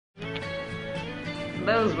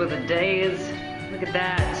Those were the days. Look at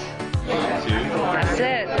that. That's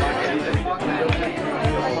it.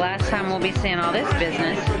 Last time we'll be seeing all this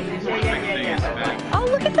business. Oh,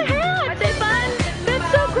 look at the hat! Aren't they fun?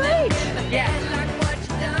 That's so great! Yeah.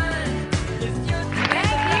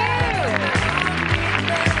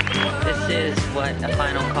 This is what a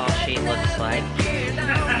final call sheet looks like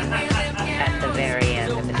at the very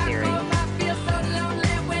end of the series.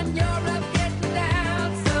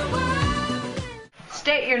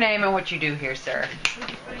 State your name and what you do here, sir.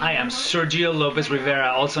 Hi, I'm Sergio Lopez Rivera,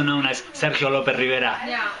 also known as Sergio Lopez Rivera.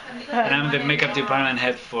 And I'm the makeup department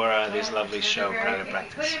head for this lovely show, Private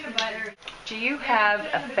Practice. Do you have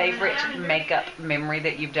a favorite makeup memory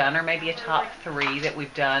that you've done, or maybe a top 3 that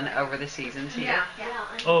we've done over the seasons here?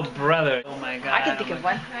 Oh, brother. Oh, my God. I can think of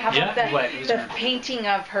one. How about the painting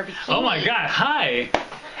of her bikini? Oh, my God. Hi.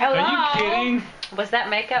 Hello. Are you kidding? Was that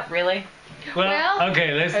makeup, really? Well,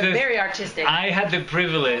 okay, let's just... Very artistic. I had the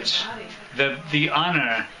privilege, the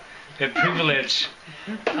honor, the privilege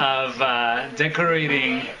of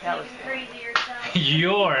decorating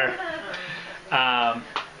your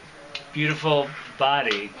beautiful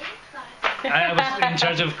body. I was in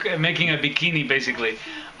charge of making a bikini, basically,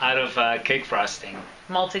 out of cake frosting.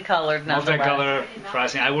 Multicolored, nonetheless. Multicolor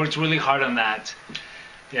frosting. I worked really hard on that.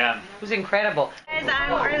 Yeah. It was incredible. Guys,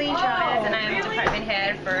 I'm Arlene Chavez, and I'm department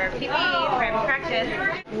head for PP, Private Practice.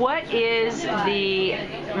 What is the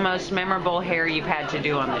most memorable hair you've had to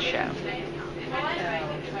do on the show?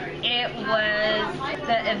 It was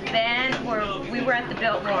the event where we were at the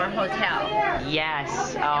Biltmore Hotel.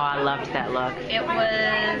 Yes. Oh, I loved that look. It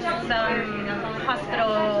was some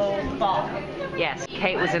hospital ball. Yes.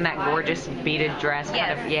 Kate was in that gorgeous beaded dress.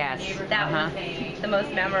 Yes. Kind of, yes. That was the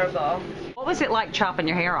most memorable. What was it like chopping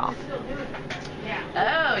your hair off?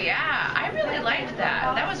 Oh, yeah. I really liked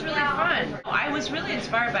that. That was really fun. I was really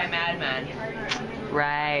inspired by Mad Men.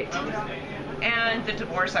 Right. And the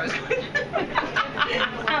divorce I was going through.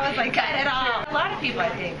 I was like, cut it off. A lot of people, I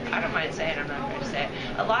think, I don't mind saying, I'm not going to say it.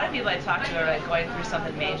 A lot of people I talk to are like going through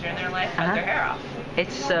something major in their life, cut their hair off.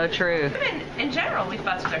 It's so true. Women, in general, we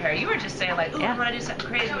fuss with our hair. You were just saying like, ooh, I want to do something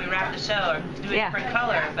crazy when we wrap the show or do a different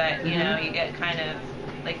color, but you know, you get kind of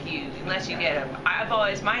like unless you get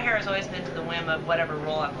my hair has always been to the whim of whatever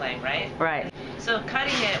role I'm playing, right? Right. So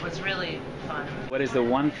cutting it was really fun. What is the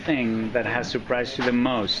one thing that has surprised you the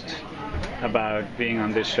most about being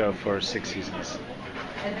on this show for 6 seasons?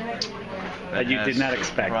 That you did not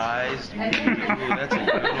expect. Surprised me. Ooh, that's a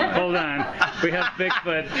good one. Hold on. We have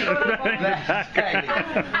Bigfoot in the background.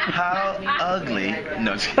 How ugly.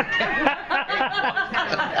 No.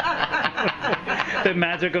 The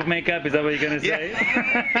magic of makeup, is that what you're going to say?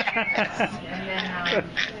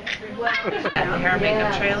 Hair and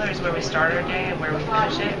makeup trailer is where we start our day and where we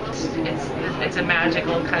finish it. It's a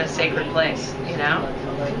magical kind of sacred place, you know?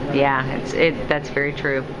 Yeah, that's very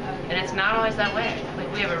true. And it's not always that way.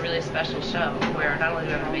 Like we have a really special show where not only do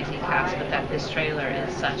we have an amazing cast, but that this trailer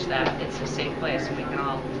is such that it's a safe place and we can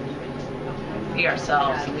all be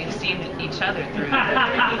ourselves. And we've seen each other through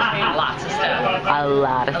lots of stuff. A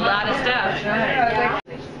lot of stuff.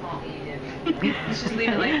 Let's just leave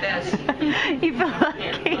it like this. You feel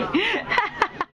like